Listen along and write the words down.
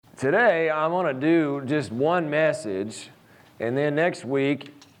today I'm going to do just one message, and then next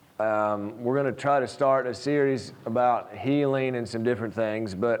week we're going to try to start a series about healing and some different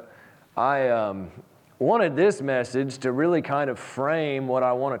things. But I wanted this message to really kind of frame what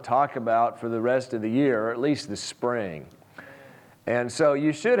I want to talk about for the rest of the year, or at least the spring. And so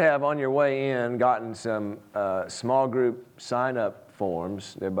you should have on your way in gotten some small group sign-up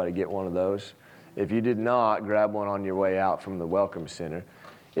forms. Everybody get one of those? If you did not, grab one on your way out from the Welcome Center.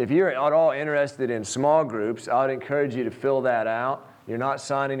 If you're at all interested in small groups, I would encourage you to fill that out. You're not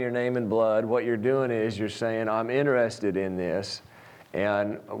signing your name in blood. What you're doing is you're saying, I'm interested in this,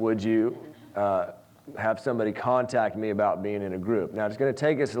 and would you have somebody contact me about being in a group. Now, it's going to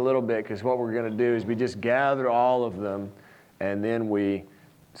take us a little bit, because what we're going to do is we just gather all of them, and then we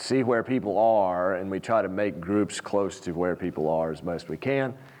see where people are, and we try to make groups close to where people are as best we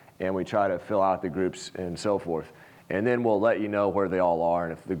can, and we try to fill out the groups and so forth. And then we'll let you know where they all are,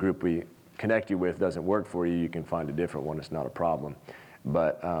 and if the group we connect you with doesn't work for you, you can find a different one. It's not a problem.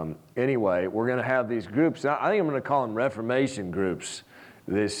 But anyway, we're going to have these groups. I think I'm going to call them Reformation groups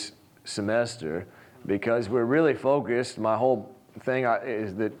this semester, because we're really focused. My whole thing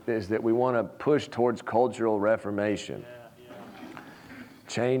is that we want to push towards cultural reformation.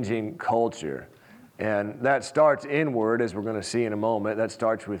 Changing culture. And that starts inward, as we're going to see in a moment. That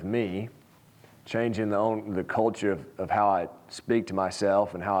starts with me, changing the culture of how I speak to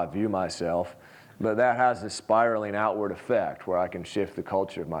myself and how I view myself. But that has a spiraling outward effect where I can shift the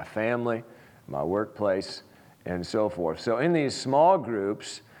culture of my family, my workplace, and so forth. So in these small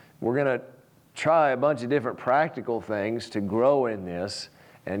groups, we're going to try a bunch of different practical things to grow in this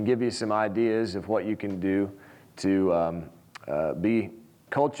and give you some ideas of what you can do to be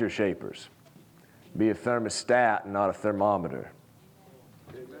culture shapers. Be a thermostat and not a thermometer.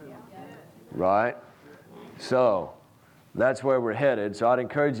 Right? So that's where we're headed. So I'd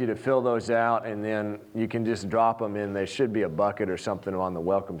encourage you to fill those out, and then you can just drop them in. There should be a bucket or something on the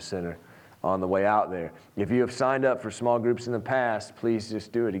Welcome Center on the way out there. If you have signed up for small groups in the past, please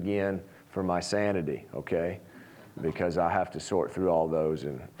just do it again for my sanity, okay? Because I have to sort through all those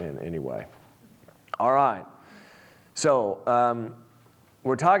in anyway. All right. So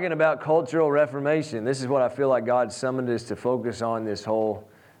we're talking about cultural reformation. This is what I feel like God summoned us to focus on this whole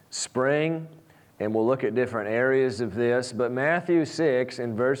spring, and we'll look at different areas of this. But Matthew 6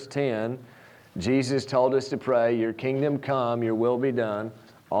 in verse 10, Jesus told us to pray, your kingdom come, your will be done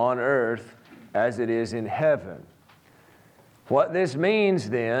on earth as it is in heaven. What this means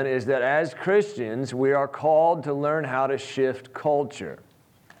then is that as Christians, we are called to learn how to shift culture.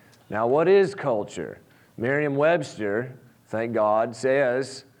 Now, what is culture? Merriam-Webster, thank God,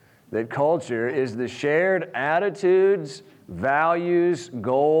 says that culture is the shared attitudes, values,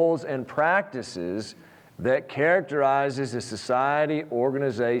 goals, and practices that characterizes a society,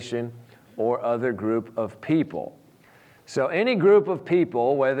 organization, or other group of people. So any group of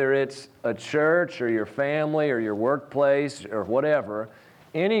people, whether it's a church or your family or your workplace or whatever,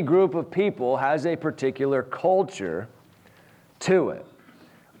 any group of people has a particular culture to it.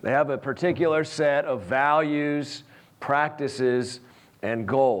 They have a particular set of values, practices, and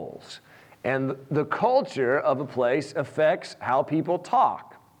goals. And the culture of a place affects how people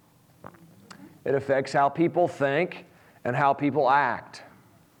talk. It affects how people think and how people act.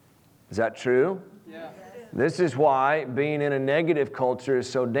 Is that true? Yeah. This is why being in a negative culture is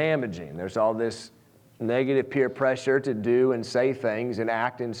so damaging. There's all this negative peer pressure to do and say things and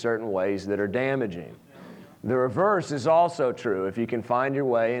act in certain ways that are damaging. The reverse is also true. If you can find your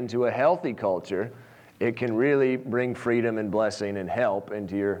way into a healthy culture, it can really bring freedom and blessing and help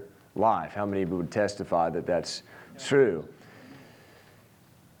into your life. How many of you would testify that that's true?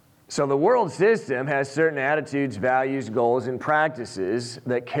 So the world system has certain attitudes, values, goals, and practices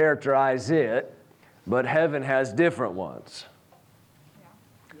that characterize it, but heaven has different ones.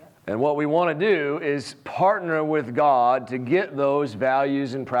 And what we want to do is partner with God to get those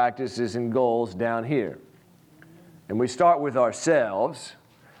values and practices and goals down here. And we start with ourselves,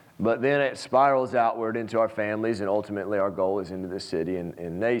 but then it spirals outward into our families, and ultimately our goal is into the city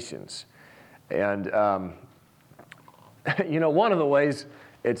and nations. And, one of the ways,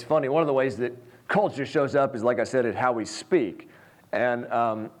 it's funny, one of the ways that culture shows up is, like I said, at how we speak. And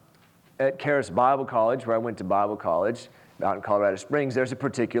at Charis Bible College, where I went to Bible college out in Colorado Springs, there's a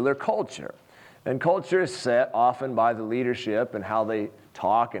particular culture. And culture is set often by the leadership and how they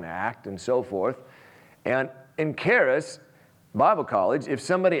talk and act and so forth. And in Charis Bible College, if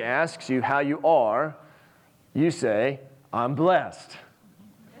somebody asks you how you are, you say, I'm blessed.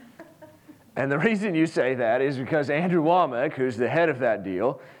 And the reason you say that is because Andrew Womack, who's the head of that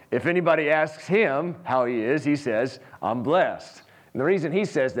deal, if anybody asks him how he is, he says, I'm blessed. And the reason he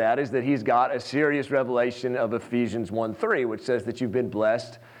says that is that he's got a serious revelation of Ephesians 1:3, which says that you've been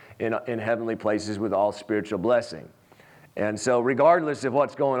blessed in heavenly places with all spiritual blessing. And so regardless of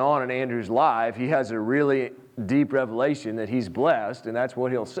what's going on in Andrew's life, he has a really deep revelation that he's blessed, and that's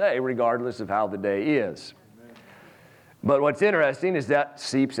what he'll say regardless of how the day is. But what's interesting is that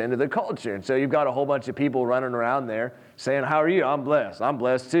seeps into the culture. And so you've got a whole bunch of people running around there saying, how are you? I'm blessed. I'm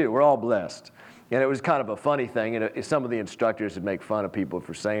blessed too. We're all blessed. And it was kind of a funny thing. And some of the instructors would make fun of people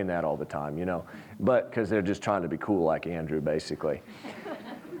for saying that all the time, you know. But because they're just trying to be cool like Andrew, basically.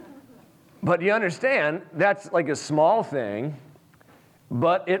 But you understand, that's like a small thing,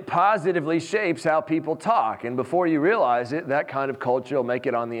 but it positively shapes how people talk. And before you realize it, that kind of culture will make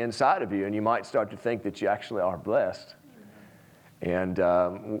it on the inside of you. And you might start to think that you actually are blessed. And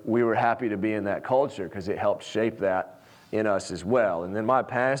we were happy to be in that culture because it helped shape that in us as well. And then my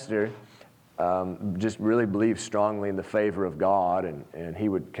pastor just really believed strongly in the favor of God, and he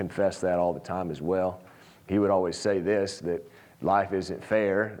would confess that all the time as well. He would always say this, that life isn't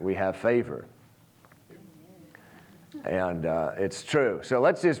fair, we have favor. And it's true. So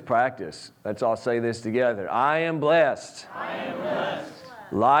let's just practice. Let's all say this together. I am blessed. I am blessed.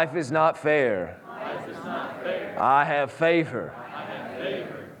 Life is not fair. Life is not fair. I have favor. I have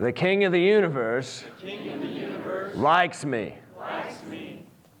favor. The King of the universe, Likes me. Likes me.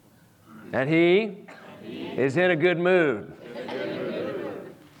 And he is in a good mood.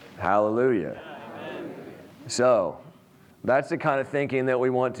 Hallelujah. Amen. So, that's the kind of thinking that we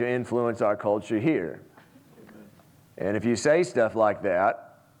want to influence our culture here. And if you say stuff like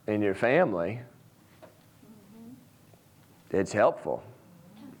that in your family, it's helpful.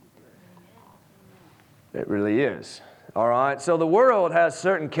 It really is. All right, so the world has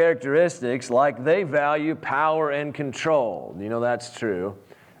certain characteristics, like they value power and control. You know, that's true.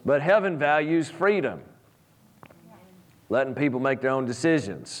 But heaven values freedom, letting people make their own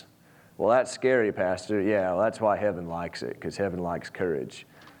decisions. Well, that's scary, Pastor. Yeah, well, that's why heaven likes it, because heaven likes courage.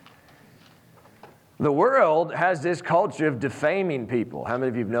 The world has this culture of defaming people. How many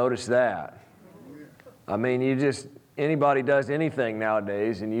of you have noticed that? I mean, anybody does anything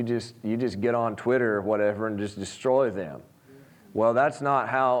nowadays, and you just get on Twitter or whatever and just destroy them. Well, that's not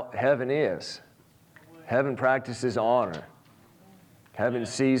how heaven is. Heaven practices honor. Heaven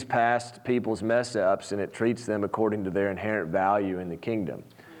sees past people's mess-ups, and it treats them according to their inherent value in the kingdom.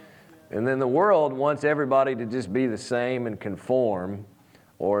 And then the world wants everybody to just be the same and conform,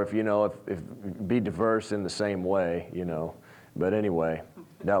 or if be diverse in the same way, you know. But anyway,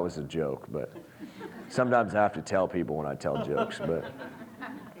 that was a joke, but sometimes I have to tell people when I tell jokes. But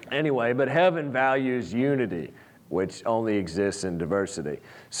anyway, but heaven values unity, which only exists in diversity.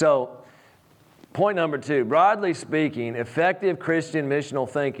 So, point number 2, broadly speaking, effective Christian missional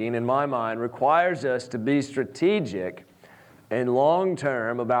thinking, in my mind, requires us to be strategic and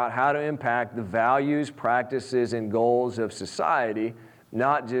long-term about how to impact the values, practices, and goals of society,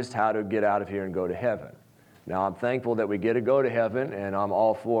 not just how to get out of here and go to heaven. Now, I'm thankful that we get to go to heaven, and I'm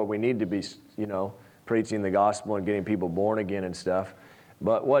all for we need to be, preaching the gospel and getting people born again and stuff.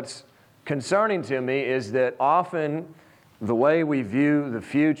 But what's concerning to me is that often the way we view the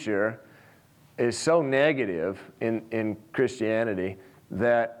future is so negative in Christianity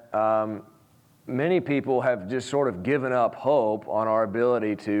that many people have just sort of given up hope on our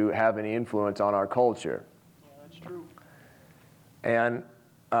ability to have any influence on our culture. Yeah, that's true. And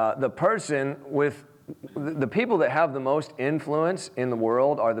the people that have the most influence in the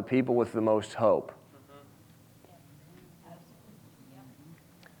world are the people with the most hope.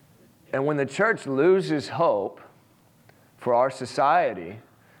 And when the church loses hope for our society,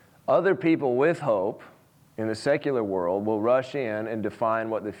 other people with hope in the secular world will rush in and define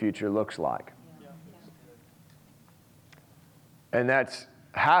what the future looks like. And that's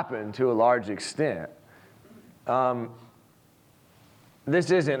happened to a large extent.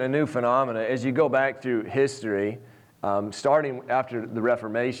 This isn't a new phenomenon. As you go back through history, starting after the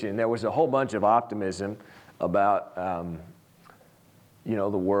Reformation, there was a whole bunch of optimism about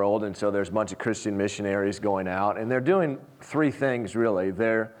the world, and so there's a bunch of Christian missionaries going out, and they're doing 3 things really.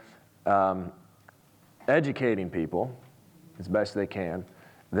 They're educating people as best they can.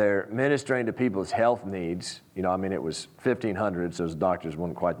 They're ministering to people's health needs. It was 1500, so doctors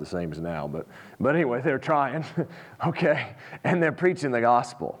weren't quite the same as now, but anyway, they're trying, okay? And they're preaching the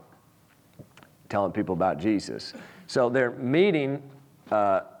gospel, telling people about Jesus. So they're meeting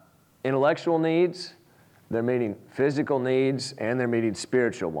intellectual needs, they're meeting physical needs, and they're meeting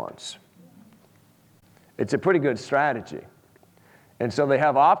spiritual ones. It's a pretty good strategy. And so they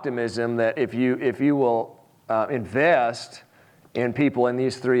have optimism that if you will invest in people in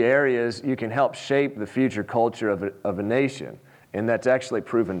these 3 areas, you can help shape the future culture of a nation. and that's actually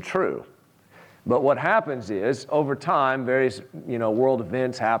proven true. But what happens is, over time, various world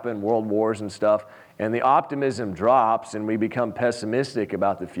events happen, world wars and stuff, and the optimism drops, and we become pessimistic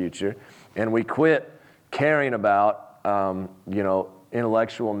about the future, and we quit caring about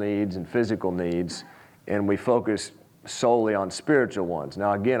intellectual needs and physical needs, and we focus solely on spiritual ones.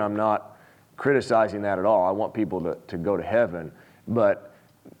 Now, again, I'm not criticizing that at all. I want people to go to heaven, but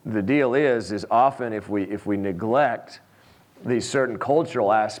the deal is often if we neglect these certain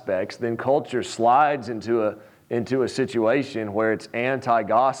cultural aspects, then culture slides into a situation where it's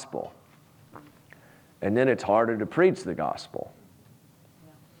anti-gospel. And then it's harder to preach the gospel.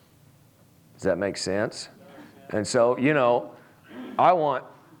 Does that make sense? And so, I want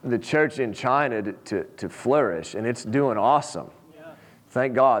the church in China to flourish, and it's doing awesome.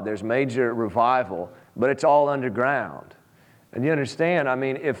 Thank God, there's major revival, but it's all underground. And you understand, I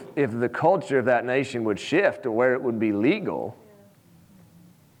mean, if the culture of that nation would shift to where it would be legal,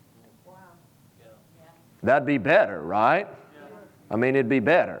 that'd be better, right? I mean, it'd be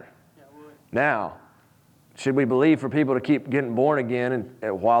better. Now, should we believe for people to keep getting born again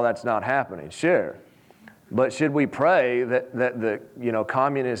and while that's not happening? Sure. But should we pray that the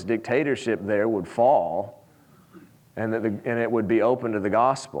communist dictatorship there would fall and and it would be open to the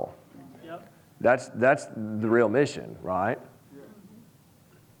gospel? Yep. That's the real mission, right? Yeah.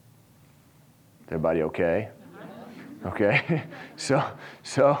 Everybody okay? Okay. So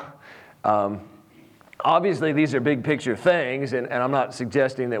obviously these are big picture things, and I'm not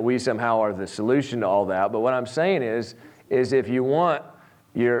suggesting that we somehow are the solution to all that, but what I'm saying is if you want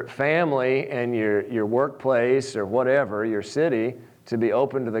your family and your workplace or whatever, your city, to be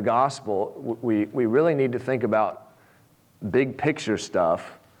open to the gospel, we really need to think about big picture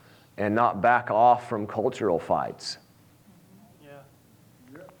stuff and not back off from cultural fights.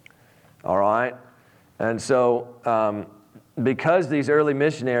 Yeah. All right? And so because these early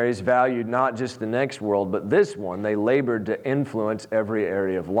missionaries valued not just the next world, but this one, they labored to influence every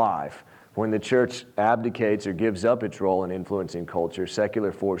area of life. When the church abdicates or gives up its role in influencing culture,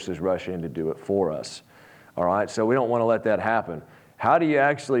 secular forces rush in to do it for us. All right, so we don't want to let that happen. How do you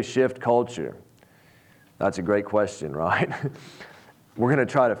actually shift culture? That's a great question, right? We're going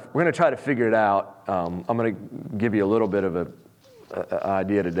to try to figure it out. I'm going to give you a little bit of an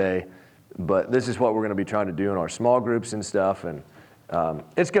idea today, but this is what we're going to be trying to do in our small groups and stuff, and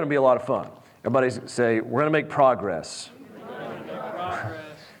it's going to be a lot of fun. Everybody say, we're going to make progress.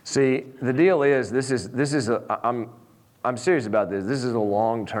 See, the deal is, I'm serious about this. This is a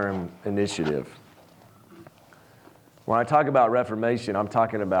long-term initiative. When I talk about Reformation, I'm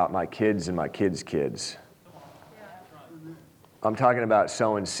talking about my kids and my kids' kids. I'm talking about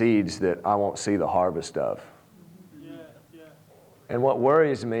sowing seeds that I won't see the harvest of. And what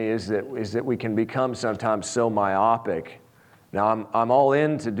worries me is that we can become sometimes so myopic. Now, I'm all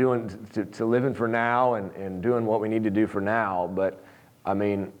in to living for now and doing what we need to do for now, but I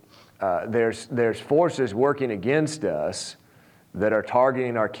mean, there's forces working against us that are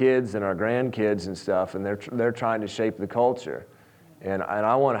targeting our kids and our grandkids and stuff, and they're trying to shape the culture. And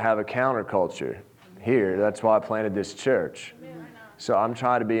I want to have a counterculture here. That's why I planted this church. So I'm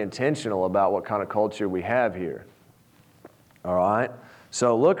trying to be intentional about what kind of culture we have here. All right?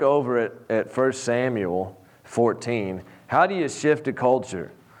 So look over at 1 Samuel 14. How do you shift a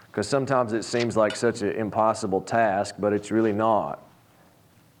culture? Because sometimes it seems like such an impossible task, but it's really not.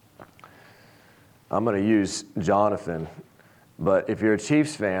 I'm going to use Jonathan, but if you're a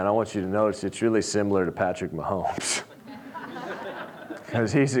Chiefs fan, I want you to notice it's really similar to Patrick Mahomes.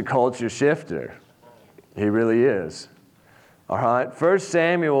 Because he's a culture shifter. He really is. All right, 1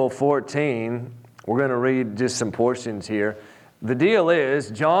 Samuel 14, we're going to read just some portions here. The deal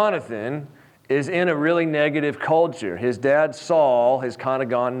is, Jonathan is in a really negative culture. His dad Saul has kind of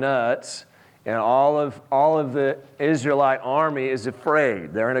gone nuts. And all of the Israelite army is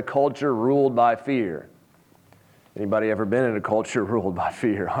afraid. They're in a culture ruled by fear. Anybody ever been in a culture ruled by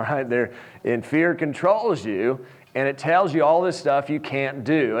fear? All right, and fear controls you, and it tells you all this stuff you can't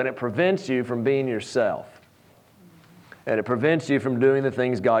do, and it prevents you from being yourself. And it prevents you from doing the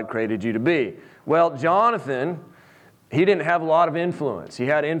things God created you to be. Well, Jonathan, he didn't have a lot of influence. He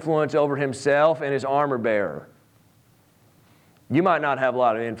had influence over himself and his armor bearer. You might not have a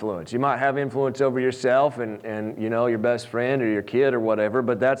lot of influence. You might have influence over yourself and your best friend or your kid or whatever,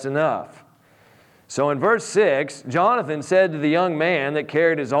 but that's enough. So in verse 6, Jonathan said to the young man that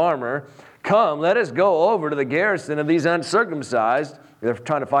carried his armor, "Come, let us go over to the garrison of these uncircumcised." They're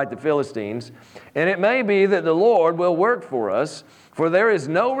trying to fight the Philistines. "And it may be that the Lord will work for us, for there is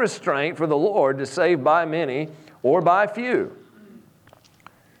no restraint for the Lord to save by many or by few."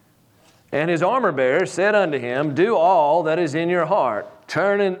 And his armor bearer said unto him, do all that is in your heart.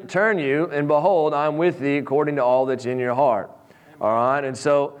 Turn you, and behold, I am with thee according to all that's in your heart. All right, and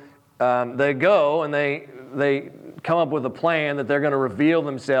so they go and they come up with a plan that they're going to reveal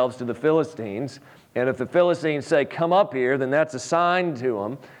themselves to the Philistines. And if the Philistines say, come up here, then that's a sign to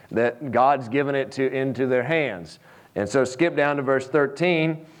them that God's given it into their hands. And so skip down to verse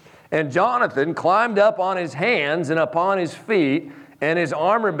 13. And Jonathan climbed up on his hands and upon his feet, and his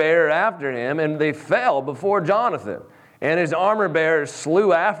armor bearer after him, and they fell before Jonathan. And his armor bearer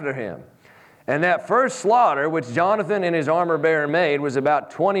slew after him. And that first slaughter, which Jonathan and his armor bearer made, was about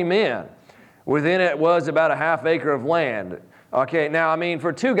 20 men. Within it was about a half acre of land. Okay, now, I mean,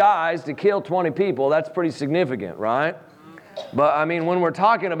 for two guys to kill 20 people, that's pretty significant, right? But, I mean, when we're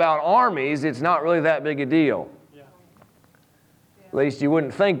talking about armies, it's not really that big a deal. At least you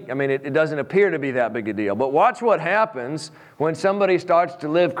wouldn't think, I mean, it doesn't appear to be that big a deal. But watch what happens when somebody starts to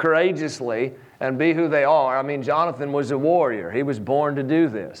live courageously and be who they are. I mean, Jonathan was a warrior. He was born to do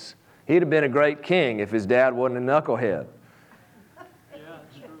this. He'd have been a great king if his dad wasn't a knucklehead. Yeah,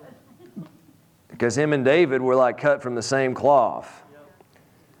 it's true. Because him and David were like cut from the same cloth.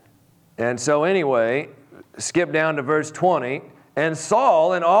 And so anyway, skip down to verse 20. And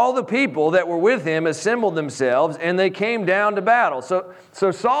Saul and all the people that were with him assembled themselves, and they came down to battle. So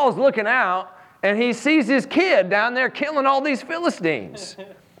Saul's looking out, and he sees his kid down there killing all these Philistines.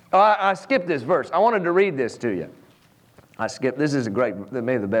 I skipped this verse. I wanted to read this to you. This is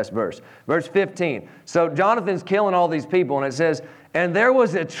maybe the best verse. Verse 15. So Jonathan's killing all these people, and it says, and there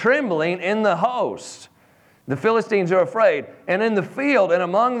was a trembling in the host. The Philistines are afraid. And in the field and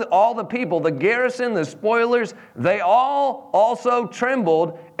among all the people, the garrison, the spoilers, they all also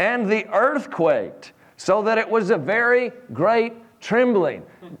trembled, and the earth quaked, so that it was a very great trembling.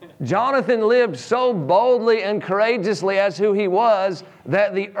 Jonathan lived so boldly and courageously as who he was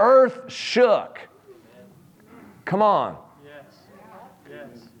that the earth shook. Come on.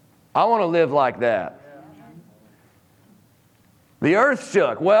 Yes. I want to live like that. The earth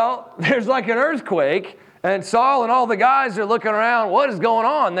shook. Well, there's like an earthquake. And Saul and all the guys are looking around, what is going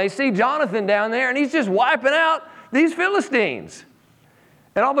on? They see Jonathan down there, and he's just wiping out these Philistines.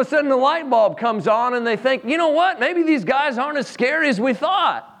 And all of a sudden the light bulb comes on, and they think, you know what? Maybe these guys aren't as scary as we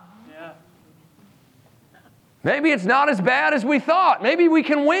thought. Yeah. Maybe it's not as bad as we thought. Maybe we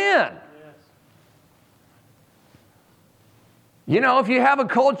can win. Yes. You know, if you have a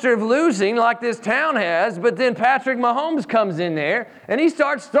culture of losing like this town has, but then Patrick Mahomes comes in there and he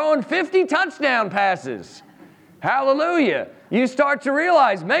starts throwing 50 touchdown passes. Hallelujah. You start to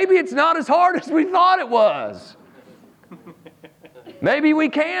realize maybe it's not as hard as we thought it was. Maybe we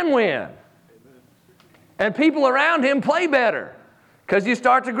can win. And people around him play better because you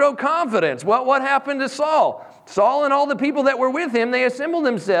start to grow confidence. Well, what happened to Saul? Saul and all the people that were with him, they assembled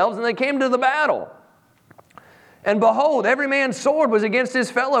themselves and they came to the battle. And behold, every man's sword was against his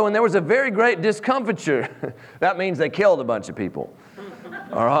fellow, and there was a very great discomfiture. That means they killed a bunch of people.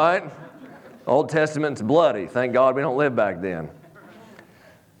 All right? Old Testament's bloody. Thank God we don't live back then.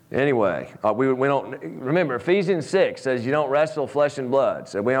 Anyway, we don't remember Ephesians 6 says you don't wrestle flesh and blood.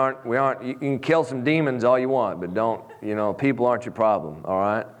 So we aren't. You can kill some demons all you want, but don't. People aren't your problem. All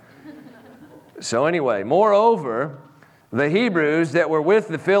right. So anyway, moreover, the Hebrews that were with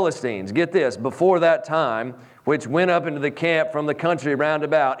the Philistines, get this, before that time, which went up into the camp from the country round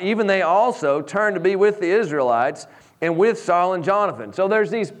about, even they also turned to be with the Israelites and with Saul and Jonathan. So there's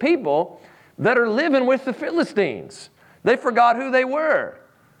these people that are living with the Philistines. They forgot who they were.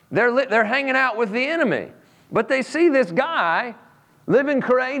 They're hanging out with the enemy. But they see this guy living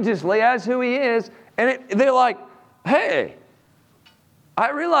courageously as who he is, and they're like, hey,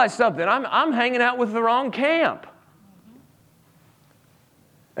 I realized something. I'm hanging out with the wrong camp.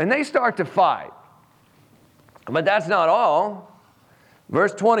 And they start to fight. But that's not all.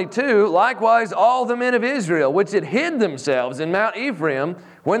 Verse 22, likewise all the men of Israel, which had hid themselves in Mount Ephraim,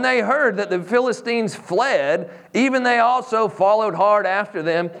 when they heard that the Philistines fled, even they also followed hard after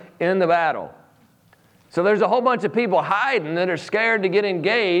them in the battle. So there's a whole bunch of people hiding that are scared to get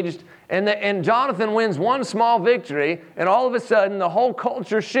engaged, and Jonathan wins one small victory, and all of a sudden the whole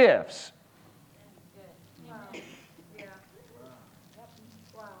culture shifts.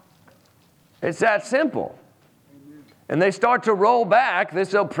 It's that simple. And they start to roll back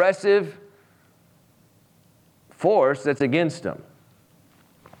this oppressive force that's against them.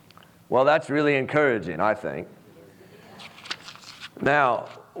 Well, that's really encouraging, I think. Now,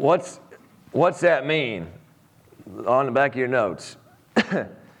 what's that mean? On the back of your notes.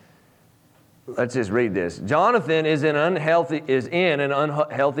 let's just read this. Jonathan is in an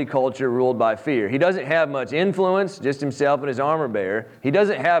unhealthy culture ruled by fear. He doesn't have much influence, just himself and his armor bearer. He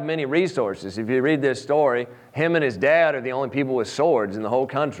doesn't have many resources. If you read this story, him and his dad are the only people with swords in the whole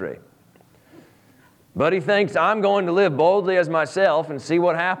country. But he thinks, I'm going to live boldly as myself and see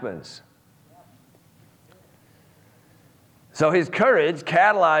what happens. So his courage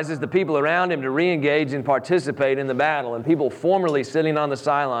catalyzes the people around him to re-engage and participate in the battle. And people formerly sitting on the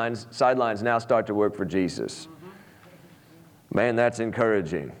sidelines now start to work for Jesus. Man, that's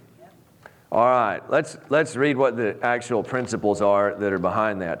encouraging. All right, let's read what the actual principles are that are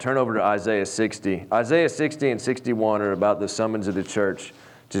behind that. Turn over to Isaiah 60. Isaiah 60 and 61 are about the summons of the church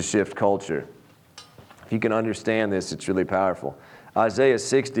to shift culture. If you can understand this, it's really powerful. Isaiah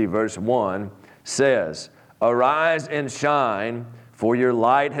 60 verse 1 says, Arise and shine, for your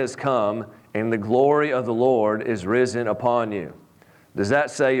light has come, and the glory of the Lord is risen upon you. Does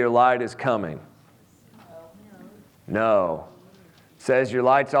that say your light is coming? No. It says your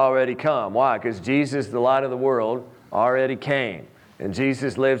light's already come. Why? Because Jesus, the light of the world, already came. And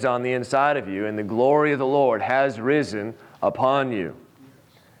Jesus lives on the inside of you, and the glory of the Lord has risen upon you.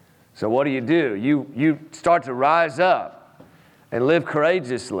 So what do? You start to rise up and live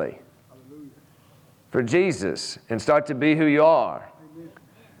courageously for Jesus and start to be who you are.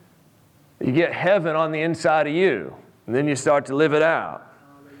 You get heaven on the inside of you, and then you start to live it out.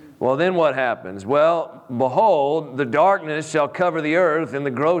 Well, then what happens? Well, behold, the darkness shall cover the earth, and the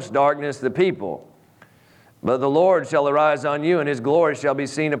gross darkness the people. But the Lord shall arise on you, and His glory shall be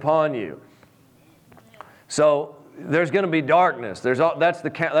seen upon you. So there's going to be darkness. That's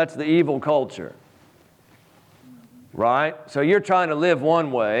the evil culture, right? So you're trying to live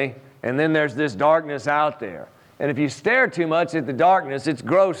one way, and then there's this darkness out there. And if you stare too much at the darkness, it's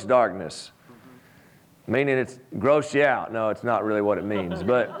gross darkness, meaning it's gross you out. No, it's not really what it means,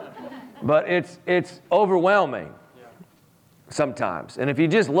 but it's overwhelming sometimes. And if you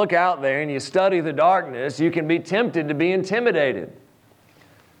just look out there and you study the darkness, you can be tempted to be intimidated.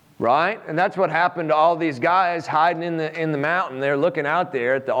 Right? And that's what happened to all these guys hiding in the mountain. They're looking out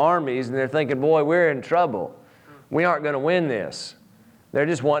there at the armies and they're thinking, boy, we're in trouble. We aren't going to win this. They're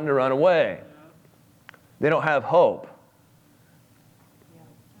just wanting to run away. They don't have hope.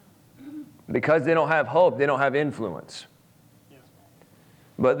 Because they don't have hope, they don't have influence.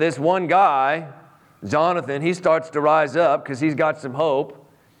 But this one guy, Jonathan, he starts to rise up because he's got some hope.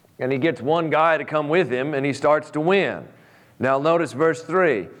 And he gets one guy to come with him and he starts to win. Now notice verse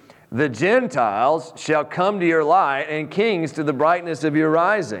 3. The Gentiles shall come to your light, and kings to the brightness of your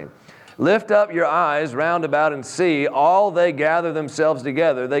rising. Lift up your eyes round about and see, all they gather themselves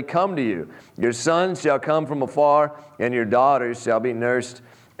together, they come to you. Your sons shall come from afar, and your daughters shall be nursed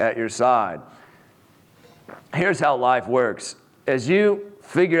at your side. Here's how life works. As you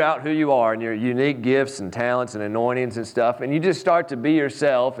figure out who you are and your unique gifts and talents and anointings and stuff, and you just start to be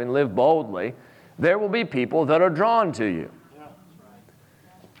yourself and live boldly, there will be people that are drawn to you.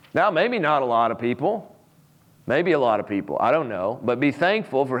 Now, maybe not a lot of people. Maybe a lot of people. I don't know. But be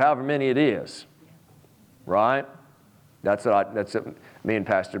thankful for however many it is. Right? That's what me and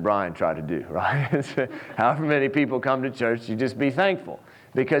Pastor Brian try to do, right? However many people come to church, you just be thankful.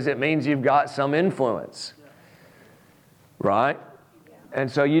 Because it means you've got some influence. Right?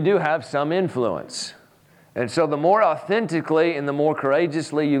 And so you do have some influence. And so the more authentically and the more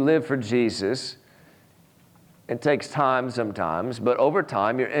courageously you live for Jesus, it takes time sometimes, but over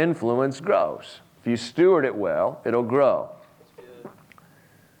time your influence grows. If you steward it well, it'll grow.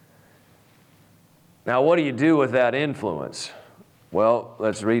 Now, what do you do with that influence? Well,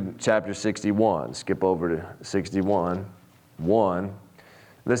 let's read chapter 61. Skip over to 61, 1.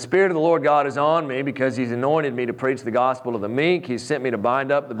 The Spirit of the Lord God is on me because He's anointed me to preach the gospel to the meek. He's sent me to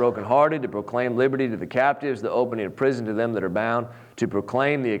bind up the brokenhearted, to proclaim liberty to the captives, the opening of prison to them that are bound, to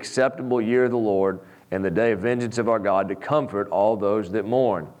proclaim the acceptable year of the Lord and the day of vengeance of our God, to comfort all those that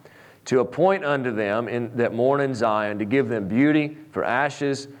mourn, to appoint unto them that mourn in Zion, to give them beauty for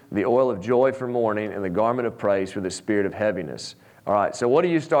ashes, the oil of joy for mourning, and the garment of praise for the spirit of heaviness. All right, so what do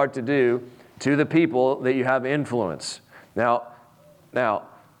you start to do to the people that you have influence? Now,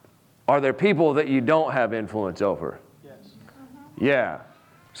 are there people that you don't have influence over? Yes. Yeah.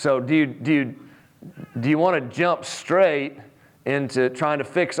 So do you want to jump straight into trying to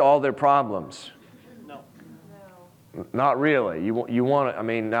fix all their problems? Not really. You want to. I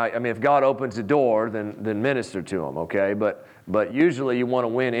mean, if God opens the door, then minister to them, okay? But usually you want to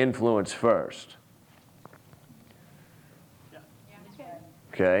win influence first.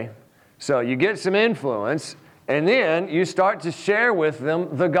 Okay. So you get some influence, and then you start to share with them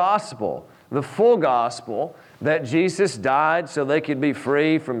the gospel, the full gospel, that Jesus died so they could be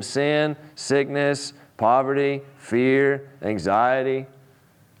free from sin, sickness, poverty, fear, anxiety,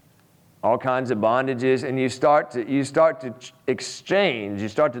 all kinds of bondages, and you start to exchange. You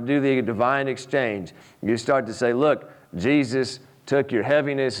start to do the divine exchange. You start to say, look, Jesus took your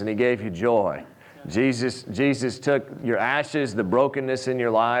heaviness and he gave you joy. Jesus took your ashes, the brokenness in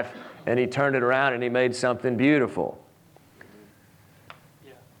your life, and he turned it around and he made something beautiful.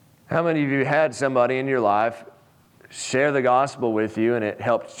 How many of you had somebody in your life share the gospel with you and it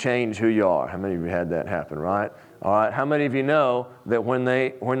helped change who you are? How many of you had that happen, right? All right. How many of you know that when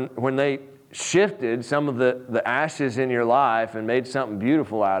they shifted some of the ashes in your life and made something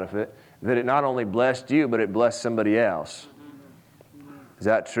beautiful out of it, that it not only blessed you, but it blessed somebody else? Is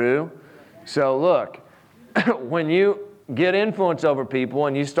that true? So look, when you get influence over people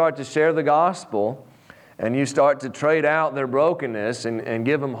and you start to share the gospel, and you start to trade out their brokenness and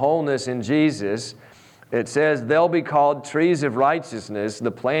give them wholeness in Jesus, it says they'll be called trees of righteousness, the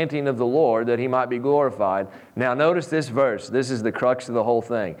planting of the Lord, that he might be glorified. Now notice this verse. This is the crux of the whole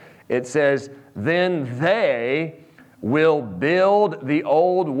thing. It says, then they will build the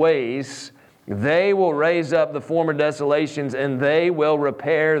old wastes, they will raise up the former desolations, and they will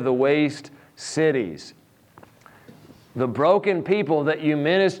repair the waste cities. The broken people that you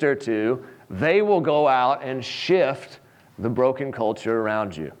minister to, they will go out and shift the broken culture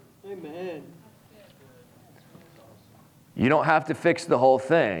around you. Amen. You don't have to fix the whole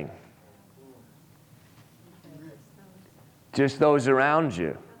thing. Just those around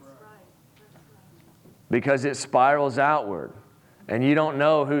you. Because it spirals outward. And you don't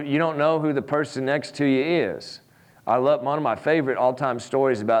know who the person next to you is. I love one of my favorite all-time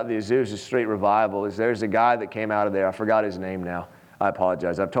stories about the Azusa Street revival is there's a guy that came out of there. I forgot his name now. I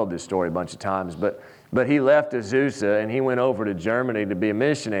apologize. I've told this story a bunch of times. But he left Azusa and he went over to Germany to be a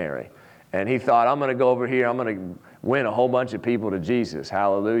missionary. And he thought, I'm going to go over here. I'm going to win a whole bunch of people to Jesus.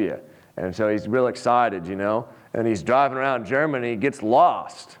 Hallelujah. And so he's real excited, you know. And he's driving around Germany, gets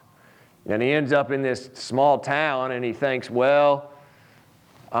lost. And he ends up in this small town and he thinks, well,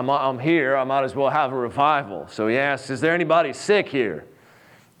 I'm here. I might as well have a revival. So he asks, is there anybody sick here?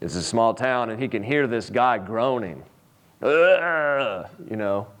 It's a small town and he can hear this guy groaning. You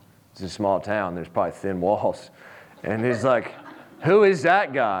know, it's a small town. There's probably thin walls. And he's like, who is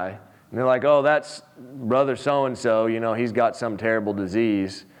that guy? And they're like, oh, that's brother so-and-so. You know, he's got some terrible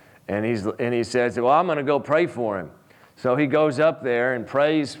disease. And he says, well, I'm going to go pray for him. So he goes up there and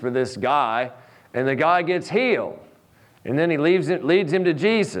prays for this guy. And the guy gets healed. And then he leads him to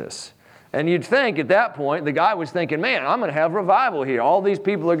Jesus. And you'd think at that point, the guy was thinking, man, I'm going to have revival here. All these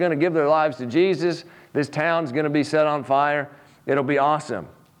people are going to give their lives to Jesus. This town's going to be set on fire. It'll be awesome.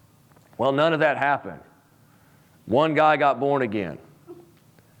 Well, none of that happened. One guy got born again.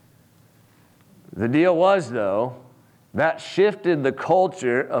 The deal was, though, that shifted the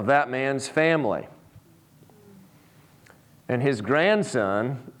culture of that man's family. And his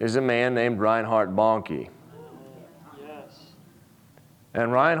grandson is a man named Reinhard Bonnke. Yes.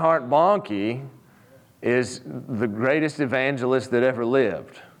 And Reinhard Bonnke is the greatest evangelist that ever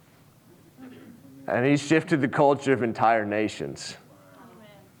lived. And he shifted the culture of entire nations.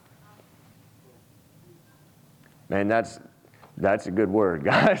 Man, that's a good word,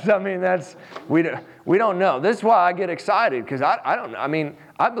 guys. I mean, we don't know. This is why I get excited, because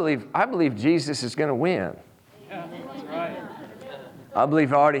I believe Jesus is going to win. Yeah, that's right. I believe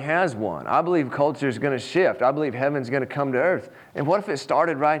he already has won. I believe culture is going to shift. I believe heaven's going to come to earth. And what if it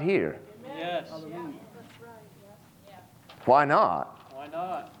started right here? Yes. Why not? Why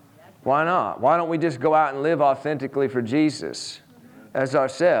not? Why not? Why don't we just go out and live authentically for Jesus as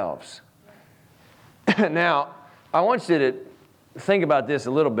ourselves? Now, I want you to think about this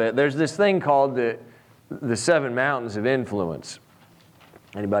a little bit. There's this thing called the 7 mountains of influence.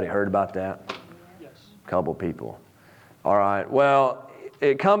 Anybody heard about that? Yes. A couple people. All right. Well,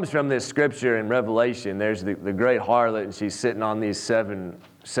 it comes from this scripture in Revelation. There's the great harlot, and she's sitting on these seven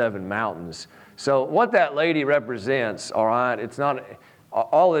mountains. So what that lady represents, all right, it's not,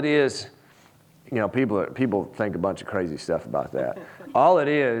 all it is, you know, people think a bunch of crazy stuff about that. All it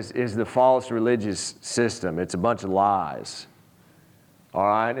is the false religious system. It's a bunch of lies. All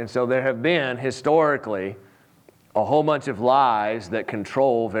right? And so there have been, historically, a whole bunch of lies that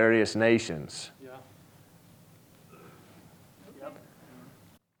control various nations. Yeah. Yep.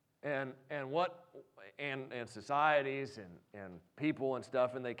 And societies and people and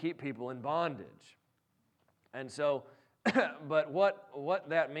stuff, and they keep people in bondage. And so, but what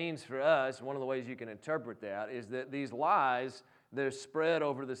that means for us, one of the ways you can interpret that is that these lies, they're spread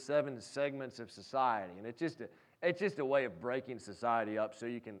over the 7 segments of society. And it's just a way of breaking society up so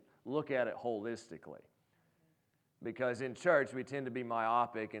you can look at it holistically. Because in church, we tend to be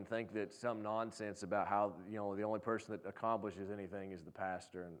myopic and think that some nonsense about how, the only person that accomplishes anything is the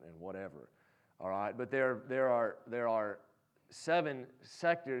pastor and whatever. All right? But there are 7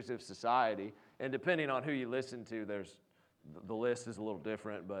 sectors of society, and depending on who you listen to, the list is a little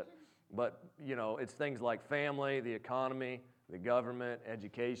different, but it's things like family, the economy, the government,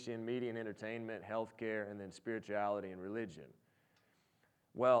 education, media and entertainment, healthcare, and then spirituality and religion.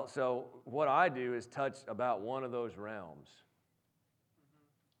 Well, so what I do is touch about one of those realms.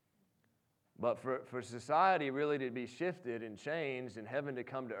 But for society really to be shifted and changed and heaven to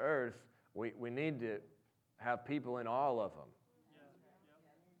come to earth, we need to have people in all of them.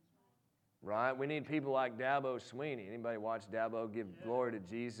 Right? We need people like Dabo Swinney. Anybody watch Dabo give glory to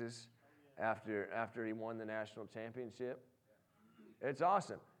Jesus after he won the national championship? It's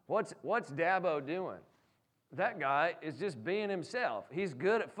awesome. What's Dabo doing? That guy is just being himself. He's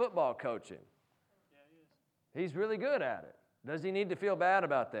good at football coaching. Yeah, he is. He's really good at it. Does he need to feel bad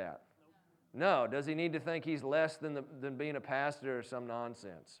about that? Nope. No. Does he need to think he's less than being a pastor or some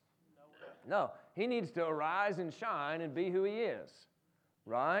nonsense? No. He needs to arise and shine and be who he is.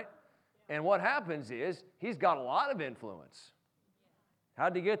 Right? And what happens is he's got a lot of influence.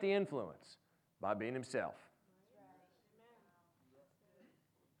 How'd he get the influence? By being himself.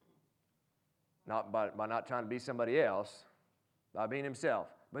 Not by not trying to be somebody else, by being himself.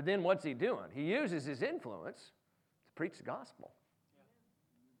 But then what's he doing? He uses his influence to preach the gospel.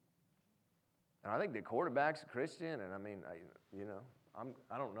 Yeah. And I think the quarterback's a Christian, and I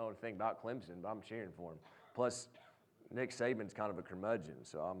don't know anything about Clemson, but I'm cheering for him. Plus, Nick Saban's kind of a curmudgeon,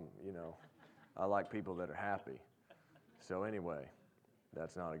 so I like people that are happy. So anyway,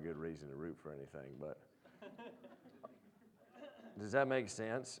 that's not a good reason to root for anything, but does that make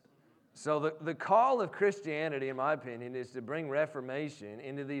sense? So the call of Christianity, in my opinion, is to bring reformation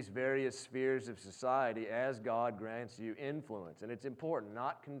into these various spheres of society as God grants you influence. And it's important,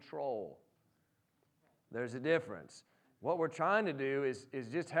 not control. There's a difference. What we're trying to do is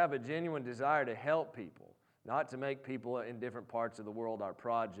just have a genuine desire to help people, not to make people in different parts of the world our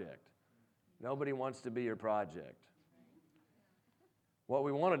project. Nobody wants to be your project. What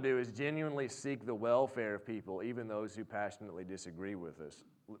we want to do is genuinely seek the welfare of people, even those who passionately disagree with us.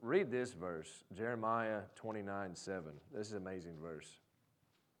 Read this verse, Jeremiah 29:7. This is an amazing verse.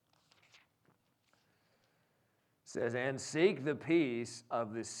 It says, "And seek the peace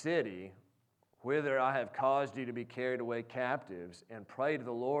of the city whither I have caused you to be carried away captives, and pray to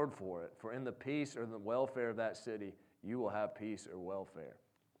the Lord for it. For in the peace or the welfare of that city, you will have peace or welfare."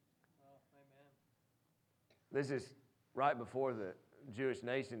 Oh, amen. This is right before the Jewish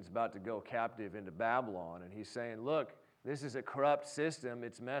nation's about to go captive into Babylon, and he's saying, look, this is a corrupt system,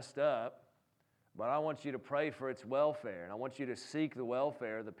 it's messed up, but I want you to pray for its welfare, and I want you to seek the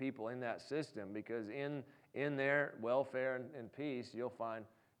welfare of the people in that system, because in their welfare and peace, you'll find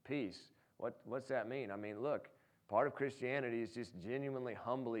peace. What's that mean? I mean, look, part of Christianity is just genuinely,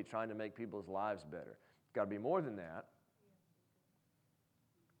 humbly trying to make people's lives better. It's got to be more than that.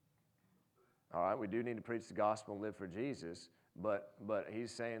 All right, we do need to preach the gospel and live for Jesus, but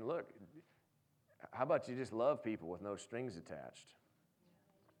he's saying, look, how about you just love people with no strings attached?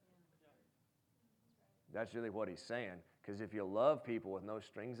 That's really what he's saying, because if you love people with no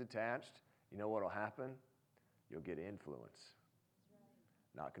strings attached, you know what will happen? You'll get influence.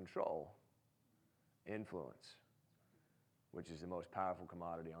 Not control, influence, which is the most powerful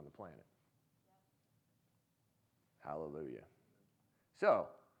commodity on the planet. Hallelujah. So,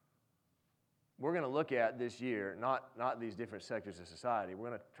 we're going to look at this year, not these different sectors of society. We're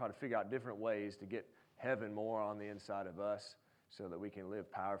going to try to figure out different ways to get heaven more on the inside of us so that we can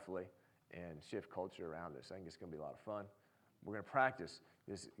live powerfully and shift culture around us. I think it's going to be a lot of fun. We're going to practice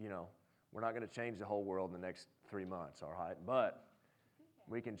this, we're not going to change the whole world in the next 3 months, all right? But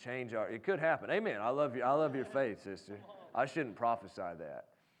we can change it could happen. Amen. I love your faith, sister. I shouldn't prophesy that.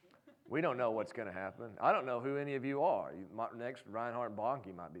 We don't know what's going to happen. I don't know who any of you are. Next, Reinhard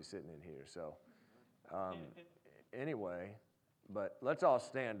Bonnke might be sitting in here, so... Anyway, but let's all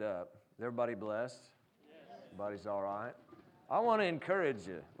stand up. Is everybody blessed? Yes. Everybody's all right? I want to encourage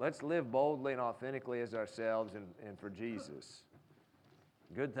you. Let's live boldly and authentically as ourselves and for Jesus.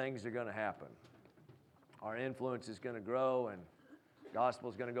 Good things are going to happen. Our influence is going to grow, and the gospel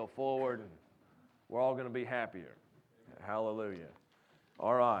is going to go forward, and we're all going to be happier. Hallelujah.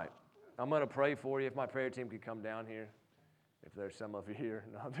 All right. I'm going to pray for you. If my prayer team could come down here. If there's some of you here.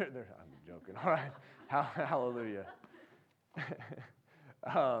 No, I'm joking. All right. Hallelujah.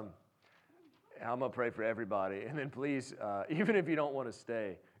 I'm going to pray for everybody. And then please, even if you don't want to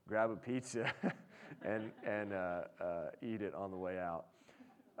stay, grab a pizza and eat it on the way out.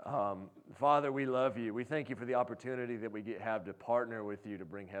 Father, we love you. We thank you for the opportunity that we have to partner with you to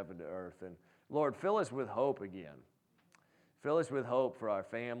bring heaven to earth. And Lord, fill us with hope again. Fill us with hope for our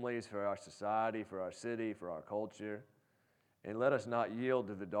families, for our society, for our city, for our culture. And let us not yield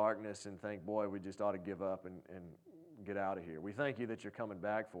to the darkness and think, boy, we just ought to give up and get out of here. We thank you that you're coming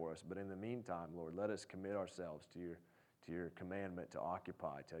back for us. But in the meantime, Lord, let us commit ourselves to your commandment to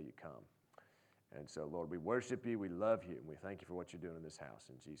occupy till you come. And so, Lord, we worship you, we love you, and we thank you for what you're doing in this house.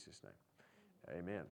 In Jesus' name, amen.